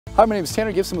Hi, my name is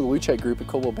Tanner Gibson with the Luchek Group at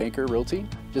Coldwell Banker Realty.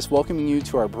 Just welcoming you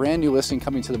to our brand new listing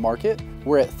coming to the market.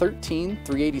 We're at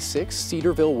 13386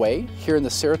 Cedarville Way here in the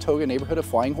Saratoga neighborhood of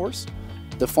Flying Horse.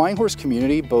 The Flying Horse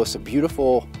community boasts a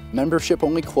beautiful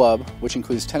membership-only club which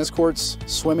includes tennis courts,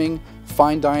 swimming,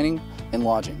 fine dining, and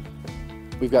lodging.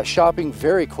 We've got shopping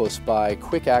very close by,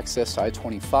 quick access to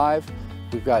I-25.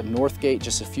 We've got Northgate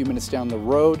just a few minutes down the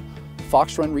road.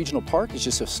 Fox Run Regional Park is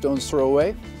just a stone's throw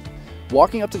away.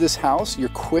 Walking up to this house, you're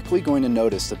quickly going to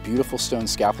notice the beautiful stone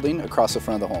scaffolding across the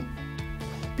front of the home.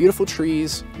 Beautiful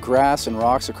trees, grass, and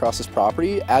rocks across this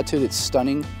property add to its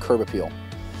stunning curb appeal.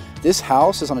 This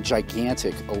house is on a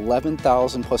gigantic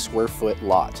 11,000 plus square foot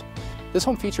lot. This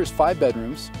home features 5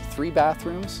 bedrooms, 3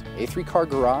 bathrooms, a 3-car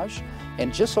garage,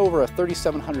 and just over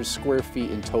 3,700 square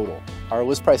feet in total. Our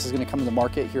list price is going to come to the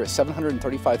market here at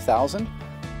 $735,000.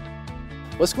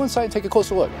 Let's go inside and take a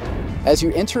closer look. As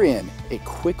you enter in, it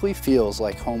quickly feels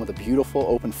like home with a beautiful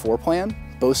open floor plan,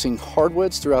 boasting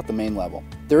hardwoods throughout the main level.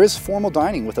 There is formal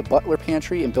dining with a butler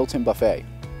pantry and built-in buffet.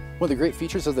 One of the great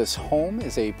features of this home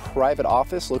is a private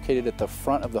office located at the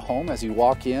front of the home as you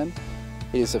walk in.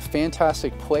 It is a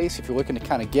fantastic place if you're looking to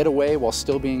kind of get away while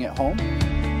still being at home.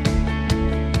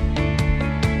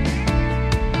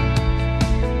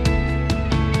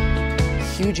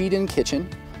 Huge eat-in kitchen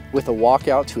with a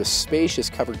walkout to a spacious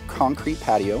covered concrete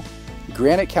patio,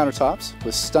 granite countertops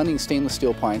with stunning stainless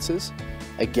steel appliances,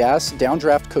 a gas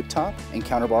downdraft cooktop and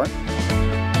counterbar.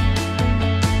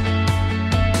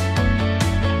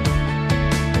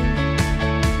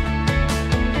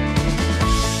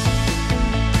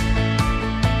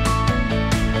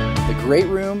 The great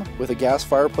room with a gas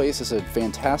fireplace is a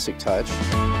fantastic touch.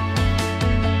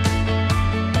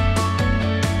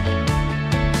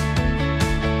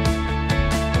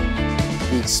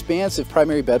 The expansive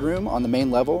primary bedroom on the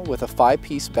main level with a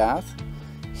 5-piece bath,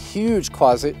 huge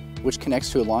closet which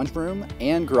connects to a laundry room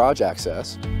and garage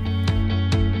access.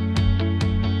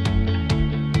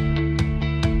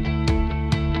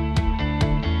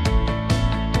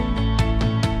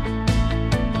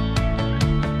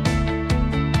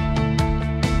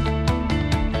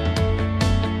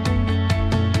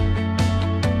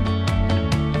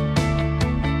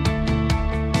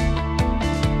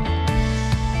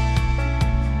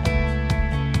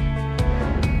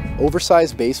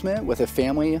 Oversized basement with a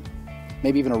family,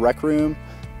 maybe even a rec room,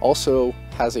 also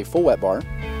has a full wet bar.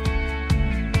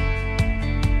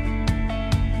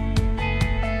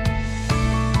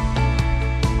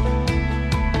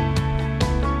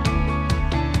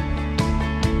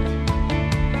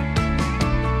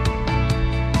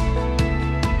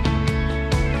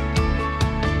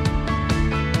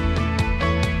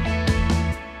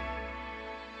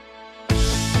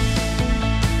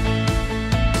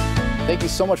 Thank you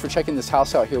so much for checking this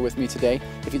house out here with me today.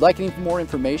 If you'd like any more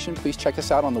information, please check us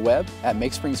out on the web at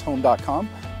makespringshome.com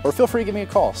or feel free to give me a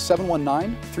call,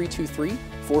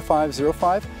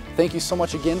 719-323-4505. Thank you so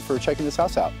much again for checking this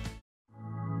house out.